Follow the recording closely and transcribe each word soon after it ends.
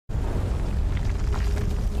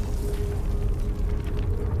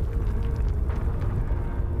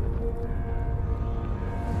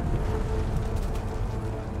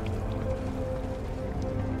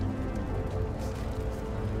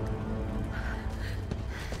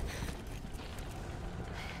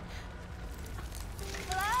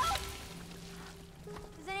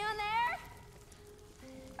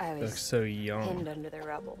Looks so young. pinned under the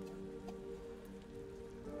rubble.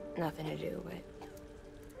 Nothing to do but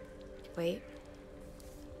wait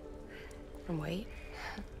and wait.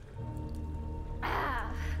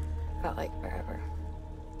 Felt like forever.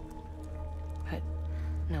 But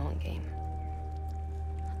no one came.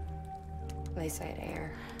 They said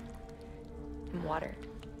air and water.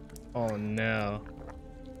 Oh no.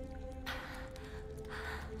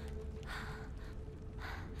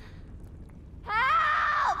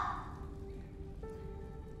 Help!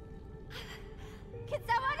 Can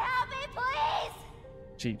someone help me, please?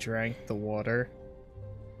 She drank the water.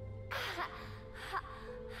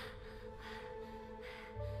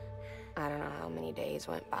 I don't know how many days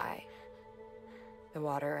went by. The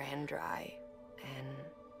water ran dry, and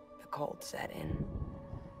the cold set in.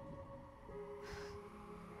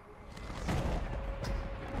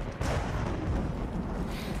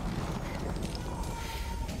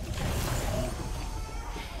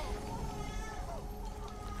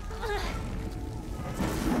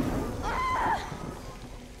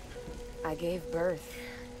 I gave birth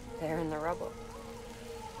there in the rubble.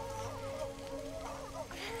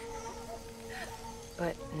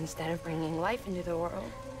 But instead of bringing life into the world,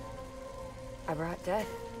 I brought death.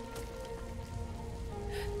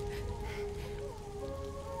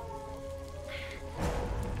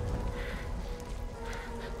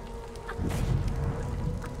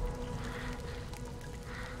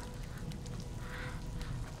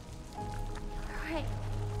 Right.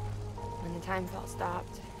 When the time felt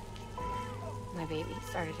stopped, my baby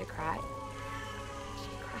started to cry. She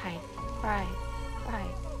cried, cried,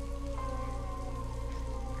 cried.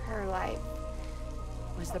 Her life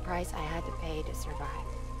was the price I had to pay to survive.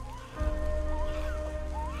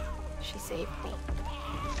 She saved me.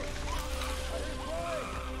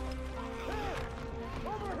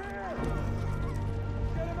 Over here!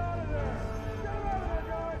 Get him out of there! Get him out of there,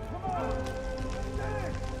 guys! Come on! Steady!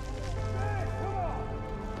 Steady! Come on!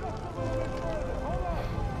 Just a little bit further! Hold on! Hold on!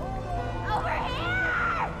 Over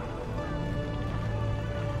here!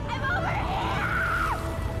 I'm over here!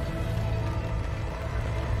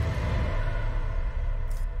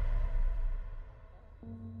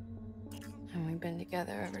 And we've been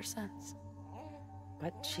together ever since.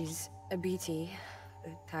 But she's a BT.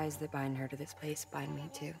 The ties that bind her to this place bind me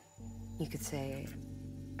too. You could say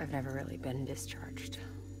I've never really been discharged.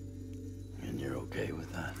 And you're okay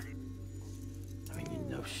with that? I mean, you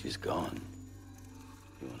know she's gone.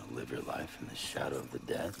 You want to live your life in the shadow of the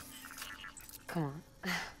dead? Come on.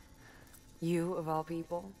 You, of all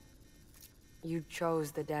people, you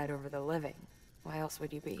chose the dead over the living. Why else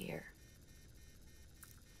would you be here?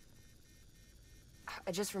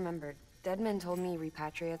 I just remembered. Dead men told me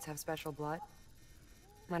repatriates have special blood.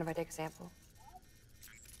 Mind if I take a sample?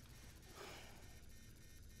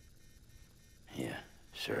 Yeah,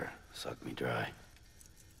 sure. Suck me dry.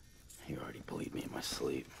 You already bleed me in my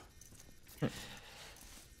sleep. Bit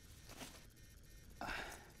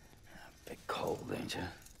cold, ain't you?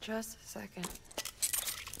 Just a second.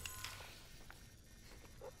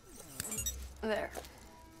 There.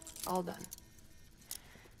 All done.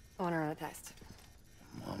 I want to run a test.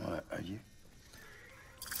 Mama, are you?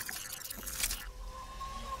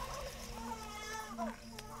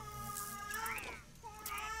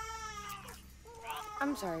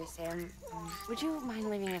 I'm sorry, Sam. Would you mind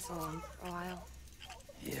leaving us alone for a while?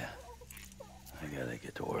 Yeah. I gotta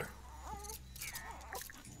get to work.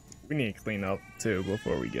 We need to clean up too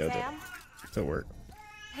before we go Sam? to work.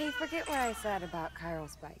 Hey, forget what I said about chiral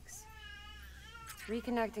spikes.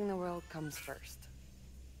 Reconnecting the world comes first.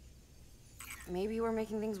 Maybe we're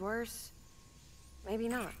making things worse. Maybe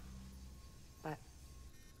not. But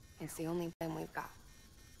it's the only plan we've got.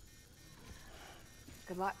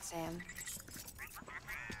 Good luck, Sam.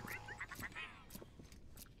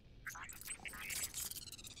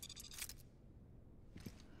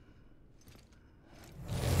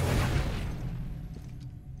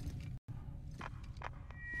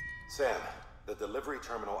 Sam, the delivery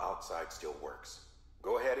terminal outside still works.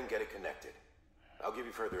 Go ahead and get it connected. I'll give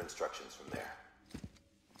you further instructions from there.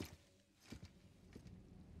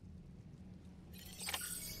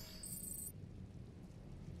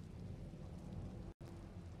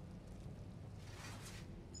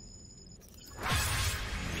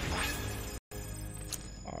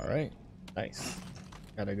 All right, nice.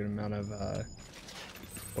 Got a good amount of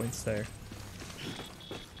points there.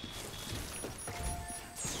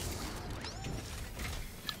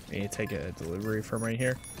 Need to take a delivery from right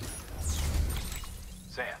here.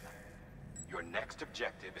 Sam, your next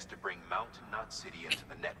objective is to bring Mountain Knot City into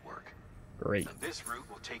the network. Great. Now, this route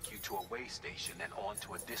will take you to a way station and on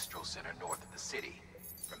to a distro center north of the city.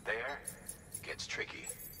 From there, it gets tricky.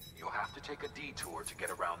 You'll have to take a detour to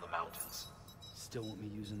get around the mountains. Still want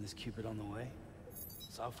me using this Cupid on the way?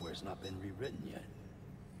 Software's not been rewritten yet.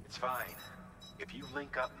 It's fine. If you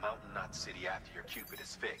link up Mountain Knot City after your Cupid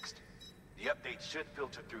is fixed, the update should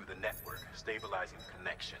filter through the network, stabilizing the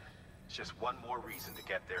connection. It's just one more reason to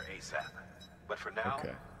get there ASAP. But for now,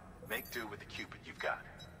 make do with the Cupid you've got.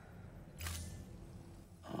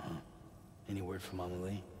 Any word from Mama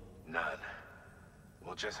Lee? None.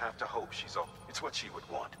 We'll just have to hope she's all... It's what she would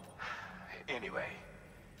want. Anyway,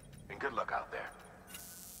 and good luck out there.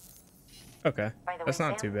 Okay, that's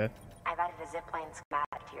not too bad. I've added a zipline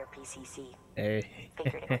schematic to your PCC. Hey.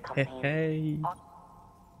 Figured it would come in handy.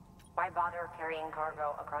 Why bother carrying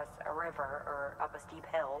cargo across a river or up a steep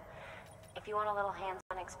hill? If you want a little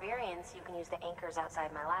hands-on experience, you can use the anchors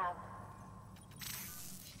outside my lab.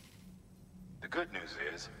 The good news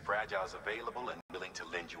is, Fragile's available and willing to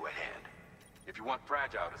lend you a hand. If you want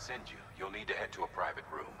Fragile to send you, you'll need to head to a private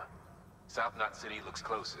room. South Knot City looks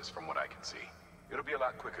closest from what I can see. It'll be a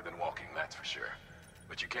lot quicker than walking, that's for sure.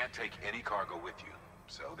 But you can't take any cargo with you,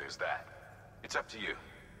 so there's that. It's up to you.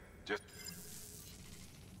 Just...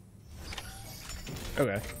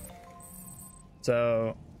 Okay.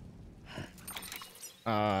 So...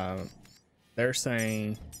 they're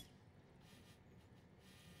saying...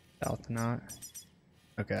 South Knot.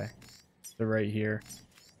 Okay. So right here.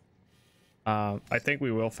 I think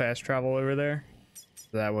we will fast travel over there.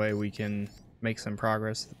 So that way we can make some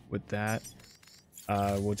progress with that.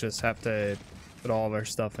 We'll just have to put all of our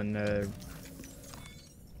stuff in the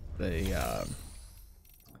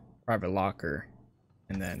private locker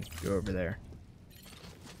and then go over there.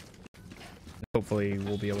 Hopefully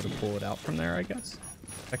we'll be able to pull it out from there, I guess,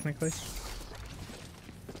 technically.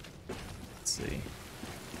 Let's see.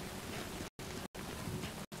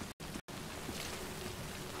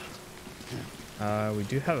 We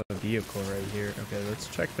do have a vehicle right here. Okay, let's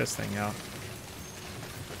check this thing out.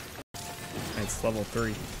 It's level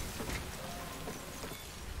 3.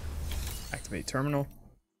 Activate terminal.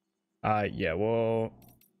 Yeah, we'll...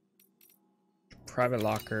 Private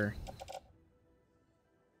locker.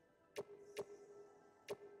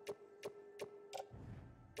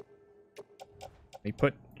 We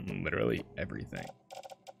put literally everything.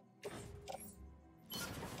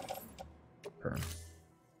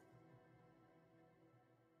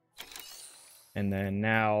 And then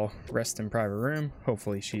now rest in private room.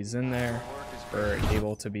 Hopefully she's in there or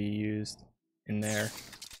able to be used in there.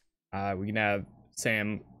 We can have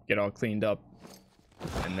Sam get all cleaned up,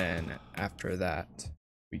 and then after that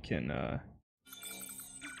we can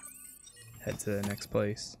head to the next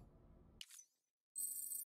place.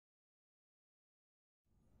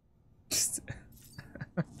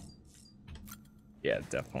 Yeah,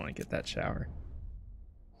 definitely get that shower.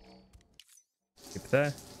 Keep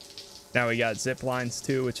that. Now we got zip lines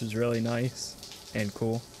too, which is really nice and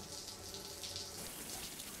cool.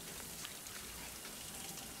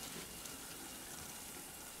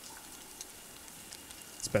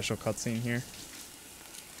 Special cutscene here.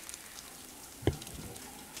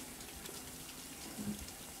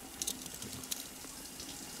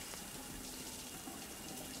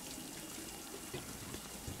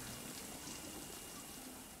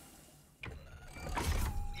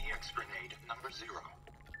 EX grenade number 0.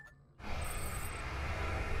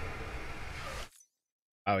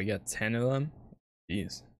 Oh, we got 10 of them?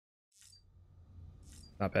 Jeez.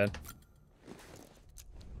 Not bad.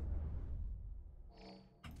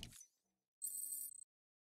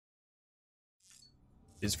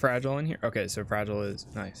 Is Fragile in here? Okay, so Fragile is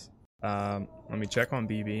nice. Let me check on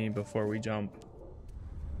BB before we jump.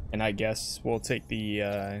 And I guess we'll take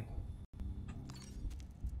the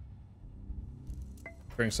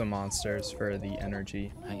bring some monsters for the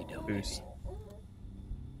energy boost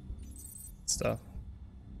stuff.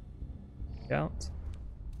 Out.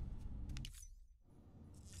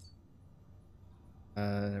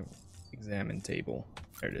 Examine table.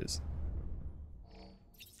 There it is.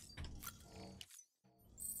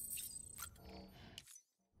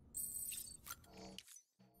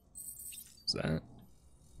 What's that?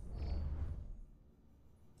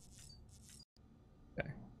 Okay.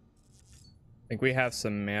 I think we have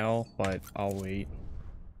some mail, but I'll wait.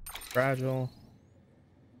 Fragile.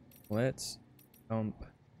 Let's jump.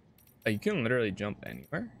 Oh, you can literally jump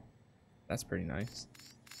anywhere. That's pretty nice.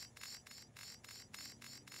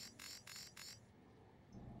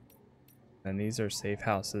 And these are safe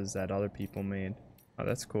houses that other people made. Oh,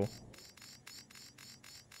 that's cool.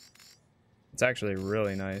 It's actually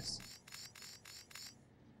really nice.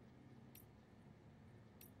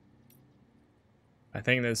 I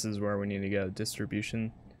think this is where we need to go.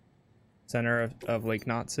 Distribution center of Lake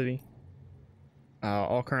Knot City.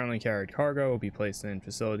 All currently carried cargo will be placed in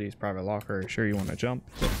facilities private locker. Sure you want to jump?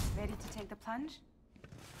 Ready to take the plunge?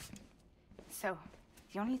 So,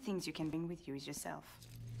 the only things you can bring with you is yourself.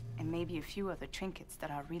 And maybe a few other trinkets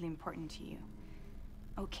that are really important to you.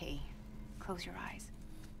 Okay, close your eyes.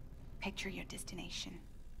 Picture your destination.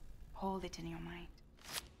 Hold it in your mind.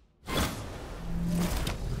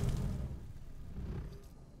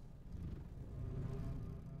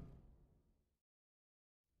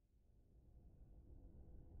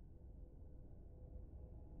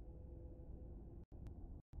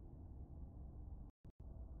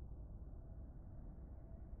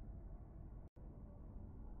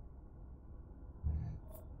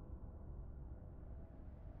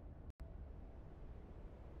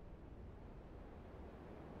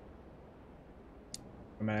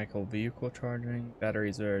 Mechanical vehicle charging.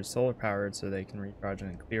 Batteries are solar powered so they can recharge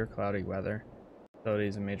in clear, cloudy weather.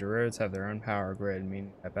 Facilities and major roads have their own power grid,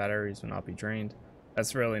 meaning that batteries will not be drained.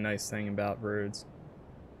 That's a really nice thing about roads.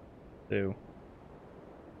 too.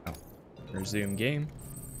 Oh, resume game.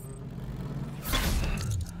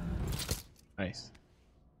 Nice.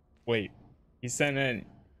 Wait, he sent in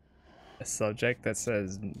a subject that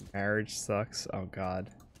says marriage sucks. Oh god,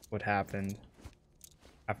 what happened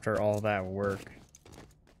after all that work?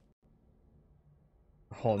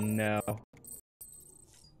 Oh no.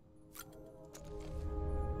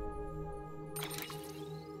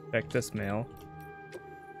 Check this mail.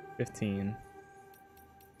 15.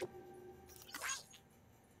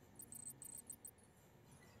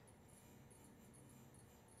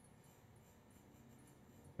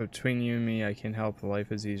 Between you and me, I can help.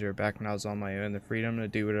 Life is easier. Back when I was on my own, the freedom to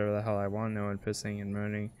do whatever the hell I want, no one pissing and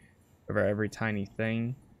moaning over every tiny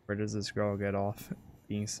thing. Where does this girl get off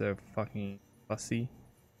being so fucking fussy?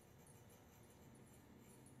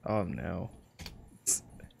 Oh no.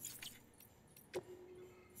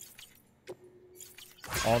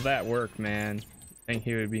 All that work, man. I think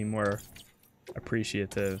he would be more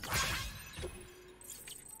appreciative.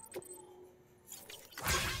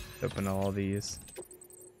 Open all these.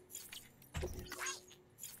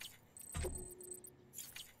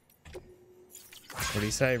 What do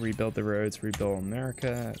you say? Rebuild the roads, rebuild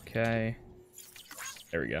America. Okay.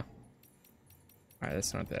 There we go. Alright,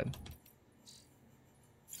 that's not bad.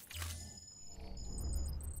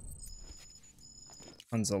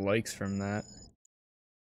 Tons of likes from that.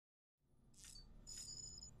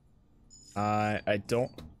 I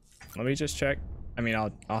don't. Let me just check. I mean,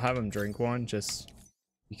 I'll have him drink one just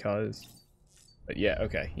because. But yeah,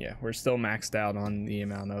 okay, yeah, we're still maxed out on the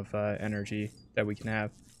amount of energy that we can have,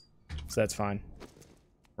 so that's fine.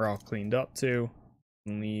 We're all cleaned up too.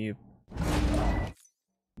 Leave,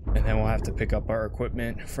 and then we'll have to pick up our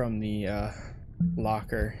equipment from the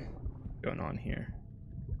locker. Going on here.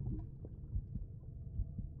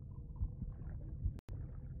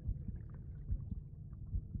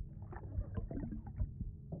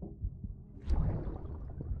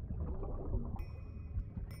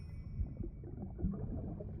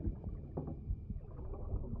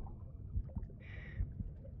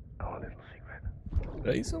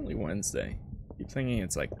 Today's only Wednesday. Keep thinking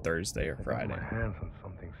it's like Thursday or Friday. My hands on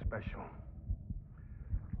something special.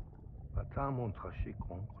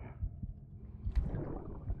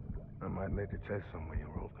 I might make a test somewhere you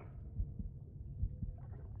wrote them.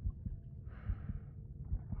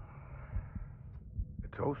 A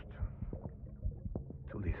toast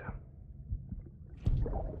to Lisa.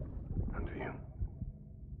 And to you.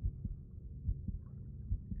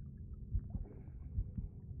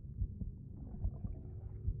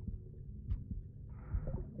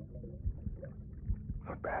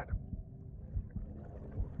 Not bad.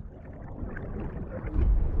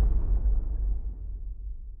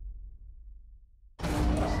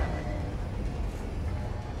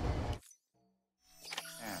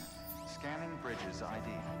 Scanning Bridges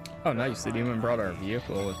ID. Oh, nice. They even brought our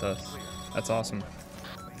vehicle with us. That's awesome.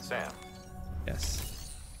 Sam.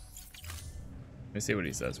 Yes. Let me see what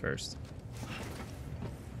he says first.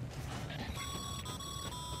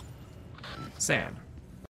 Sam.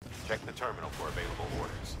 Check the terminal for available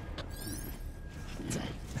orders.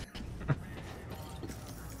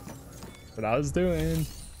 What I was doing.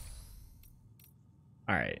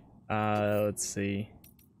 Alright. Let's see.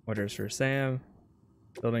 Orders for Sam.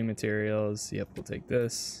 Building materials. Yep, we'll take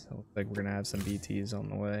this. It looks like we're gonna have some BTs on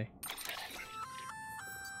the way.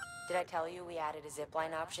 Did I tell you we added a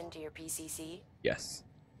zipline option to your PCC? Yes.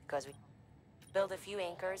 Because we build a few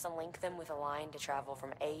anchors and link them with a line to travel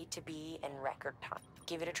from A to B in record time.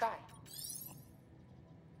 Give it a try.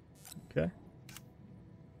 Okay.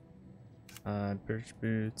 Birch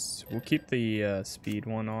boots. We'll keep the speed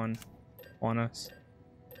one on us.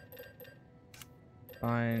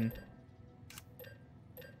 fine.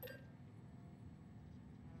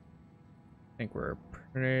 I think we're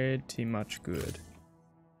pretty much good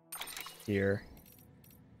here.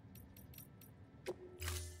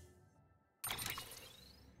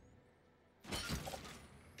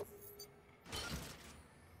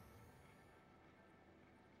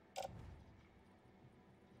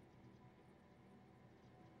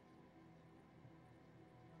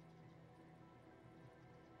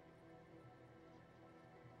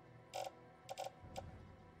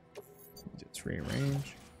 Just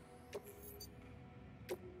rearrange.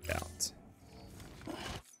 Out.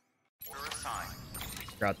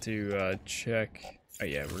 Got to check. Oh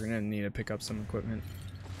yeah, we're gonna need to pick up some equipment.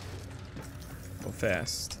 Go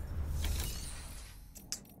fast.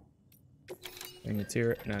 Any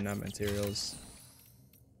material? No, not materials.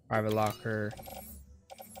 Private locker.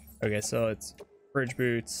 Okay, so it's fridge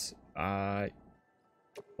boots, blood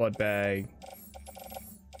bag.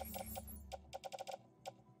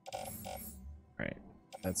 Alright,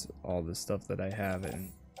 that's all the stuff that I have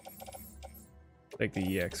in. Like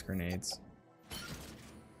the EX grenades.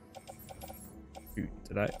 Shoot,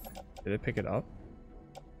 did I pick it up?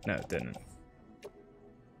 No, it didn't.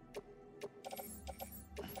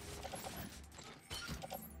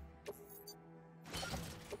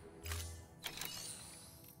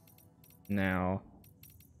 Now,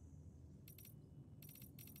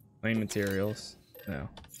 plain materials. No.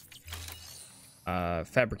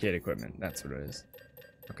 Fabricate equipment. That's what it is.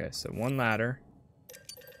 Okay, so one ladder.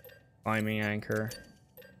 Climbing anchor.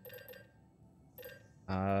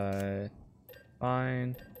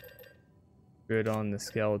 Fine. Good on the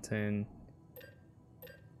skeleton.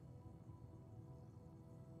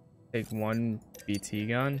 Take one BT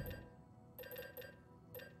gun.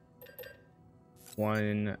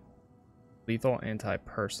 One lethal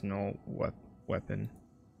anti-personal weapon.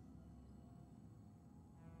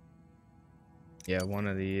 Yeah, one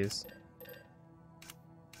of these.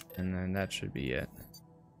 And then that should be it.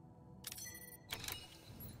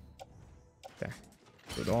 Okay.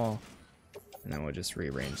 Do it all. And then we'll just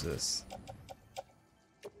rearrange this.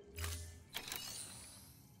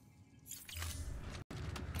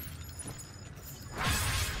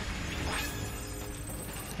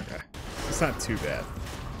 Okay. It's not too bad.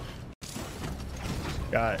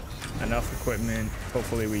 Got enough equipment.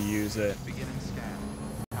 Hopefully we use it. Beginning scan.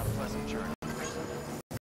 Have a pleasant journey.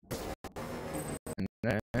 And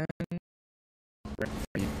then the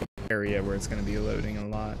area where it's going to be loading a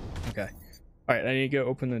lot. Okay. All right, I need to go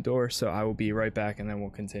open the door, so I will be right back and then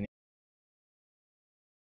we'll continue.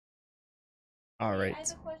 All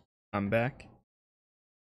right. I'm back.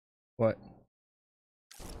 What?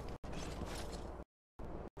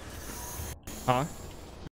 Huh?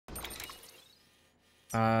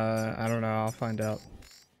 I don't know. I'll find out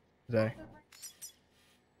today.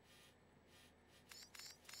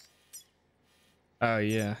 Oh,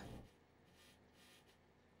 yeah.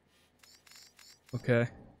 Okay.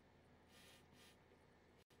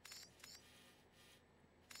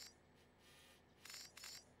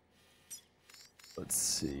 Let's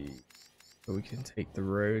see. So we can take the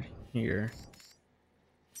road here.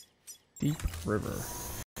 Deep River.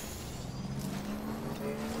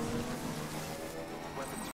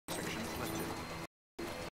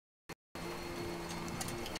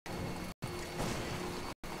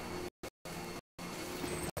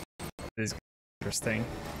 This is interesting.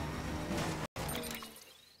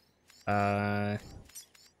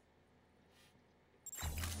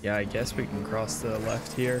 Yeah, I guess we can cross to the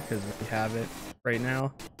left here because we have it right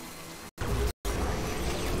now.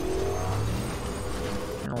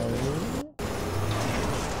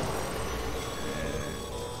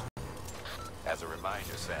 As a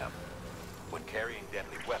reminder, Sam, when carrying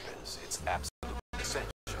deadly weapons, it's absolutely essential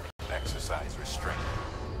to exercise restraint.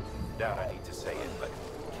 Doubt I need to say it, but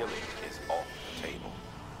killing is off the table.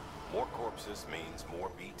 More corpses means more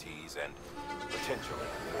BTs and potentially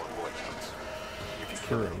more boycotts. If you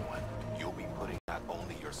kill anyone, you'll be putting not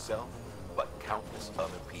only yourself, but countless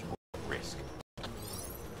other people at risk.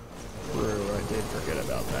 True, I did forget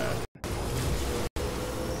about that.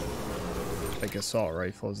 Like assault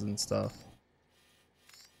rifles and stuff.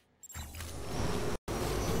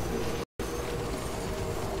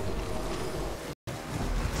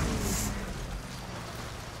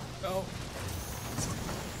 Oh.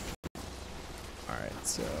 Alright,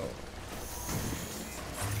 so...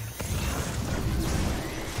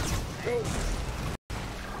 Go!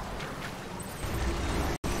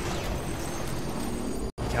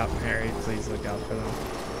 Captain Harry, please look out for them.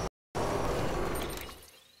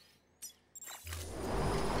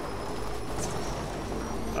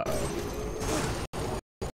 Uh-oh.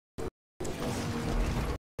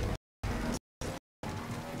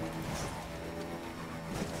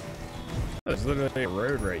 There's literally a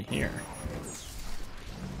road right here.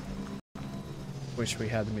 Wish we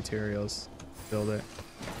had the materials to build it.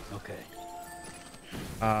 Okay.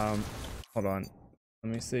 Hold on.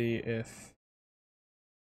 Let me see if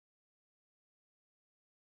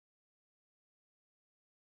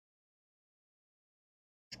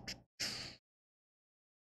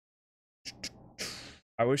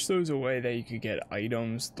I wish there was a way that you could get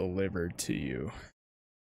items delivered to you.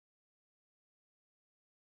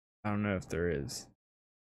 I don't know if there is.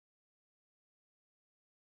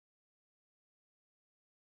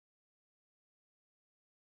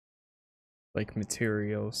 Like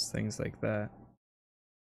materials, things like that.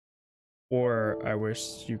 Or I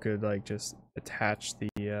wish you could like just attach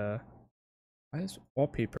the why is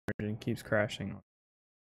wallpaper engine keeps crashing?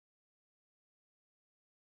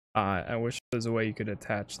 I wish there was a way you could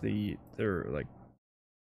attach the like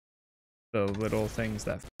the little things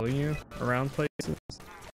that follow you around places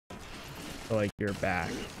to like your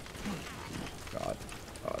back. God.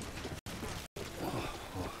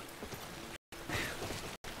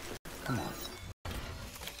 Come on.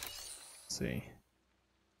 Let's see.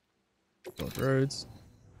 Build roads.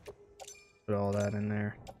 Put all that in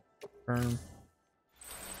there. Firm.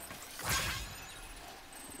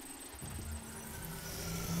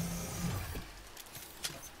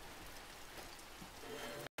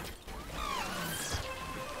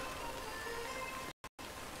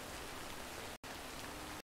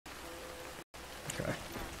 Okay.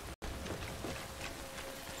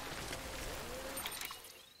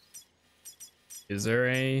 Is there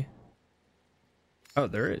a... Oh,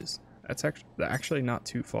 there is. That's actually not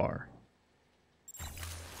too far.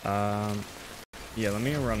 Yeah, let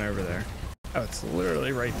me run over there. Oh, it's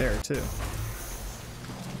literally right there too.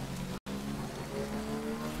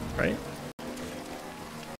 Right?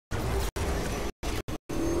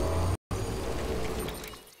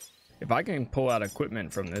 If I can pull out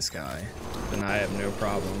equipment from this guy, then I have no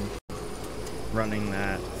problem running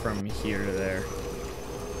that from here to there.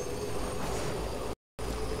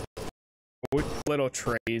 With little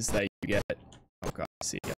trays that you get. Oh god,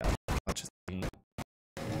 see, yeah, I'll just see.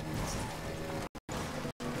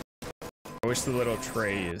 I wish the little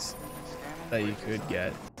trays that you could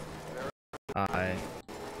get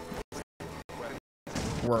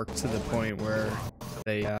work to the point where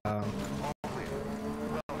they god,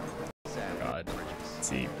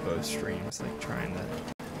 see both streams like trying to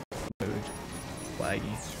load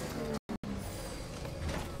laggy.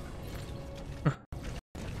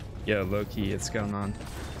 Yo, low-key, it's going on.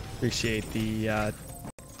 Appreciate the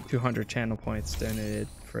 200 channel points donated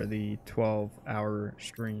for the 12-hour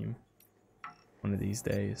stream one of these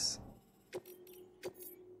days.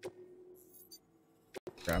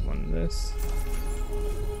 Grab one of this.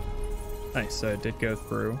 Nice, so it did go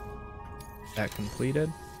through. That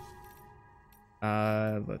completed.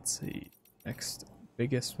 Let's see. Next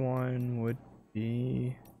biggest one would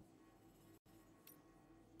be...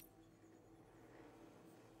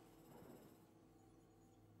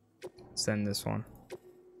 Send this one.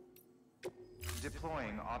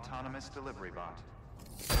 Deploying autonomous delivery bot.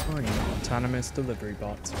 Deploying autonomous delivery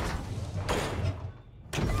bots.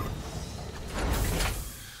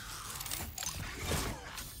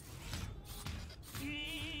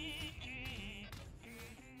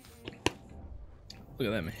 Look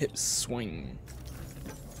at them hips swing.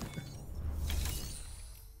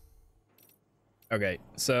 Okay,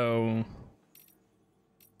 so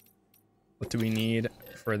what do we need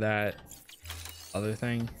for that other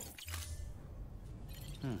thing?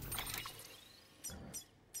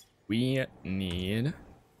 We need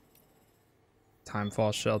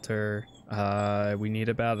timefall shelter. We need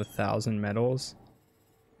about 1,000 metals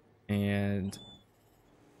and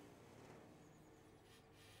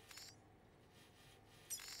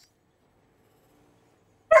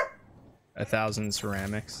 1,000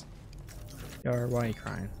 ceramics. Yar, why are you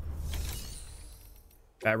crying?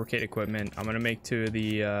 Fabricate equipment. I'm gonna make 2 of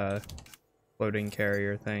the floating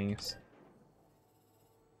carrier things.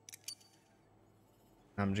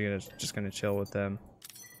 I'm just gonna chill with them.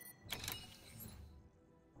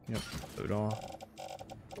 Yep, load all.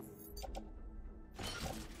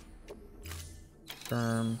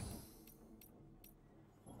 Firm.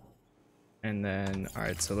 And then,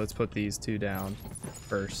 alright, so let's put these 2 down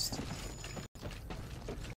first.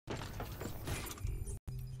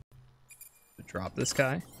 Drop this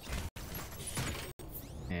guy.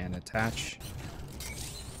 And attach.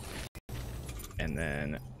 And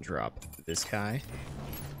then drop this guy.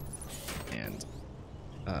 And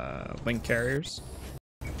link carriers.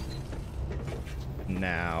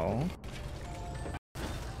 Now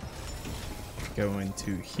go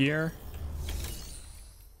into here.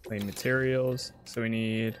 Clay materials. So we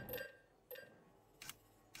need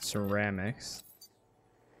ceramics.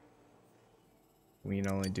 We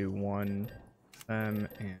can only do one of them,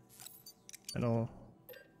 and metal,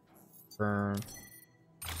 firm.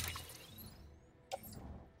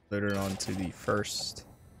 Load it onto the first.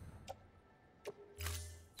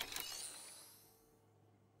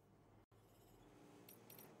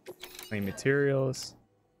 Clay materials.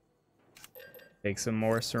 Take some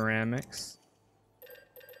more ceramics.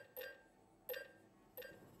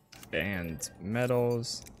 And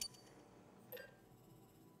metals.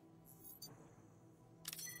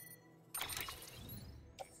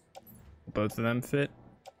 Both of them fit?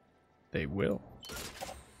 They will.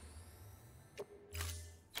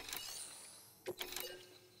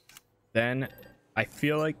 Then I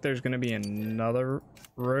feel like there's going to be another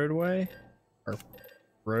roadway or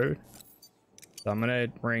road. So I'm going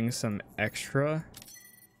to bring some extra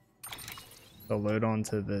to load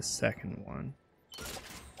onto the second one.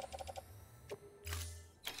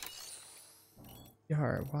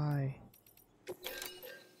 Yar, why?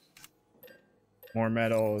 More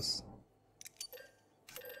metals.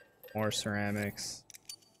 More ceramics.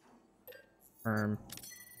 Firm.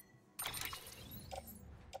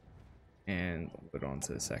 And load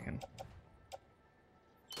onto the second.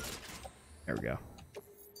 There we go.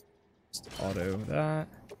 Just auto that.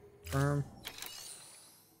 Firm.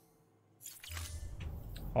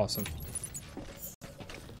 Awesome.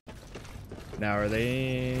 Now are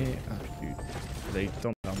they... Oh, dude. They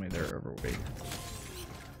don't tell me they're overweight.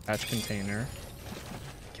 Patch container.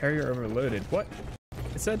 Carrier overloaded. What?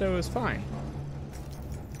 It said that it was fine.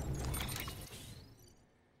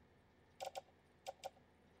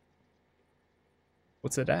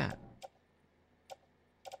 What's it at?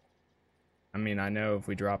 I mean, I know if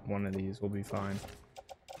we drop one of these, we'll be fine.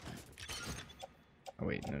 Oh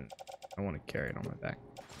wait, no. I want to carry it on my back.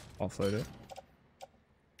 Offload it.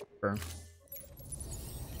 Firm.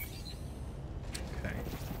 Okay.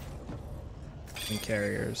 And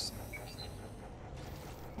carriers.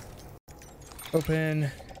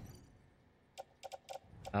 Open.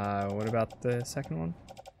 What about the second one?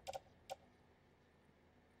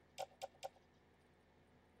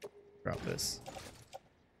 Drop this.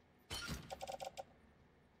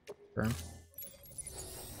 Firm.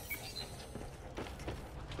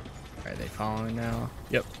 Are they following now?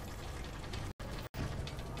 Yep.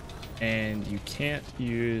 And you can't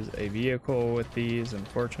use a vehicle with these,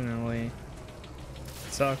 unfortunately.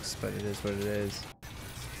 It sucks, but it is what it is.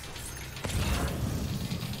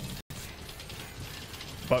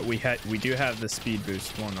 But we do have the speed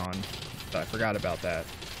boost one on, so I forgot about that.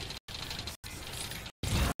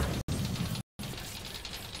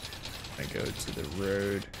 I go to the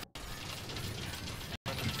road.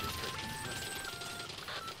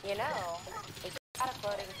 You know, if you got a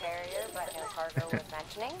floating carrier but no cargo worth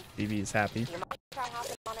mentioning, BB's happy. you might try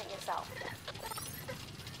hopping on it yourself.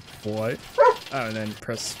 What? Oh, and then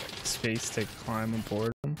press space to climb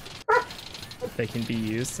aboard them. They can be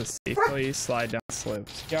used to safely slide down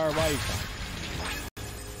slopes. Yar, why you come?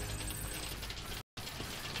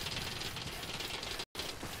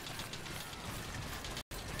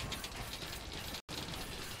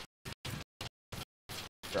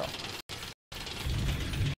 Girl.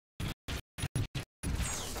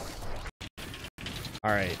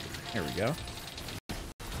 Alright, here we go.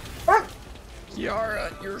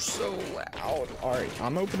 Yara, you're so loud. Alright,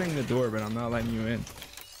 I'm opening the door, but I'm not letting you in.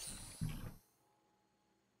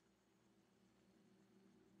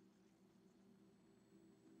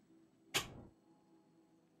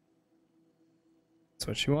 That's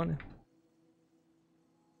what you wanted.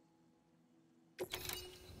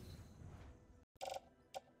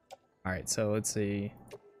 Alright, so let's see.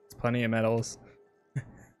 It's plenty of metals.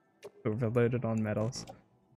 Overloaded on metals.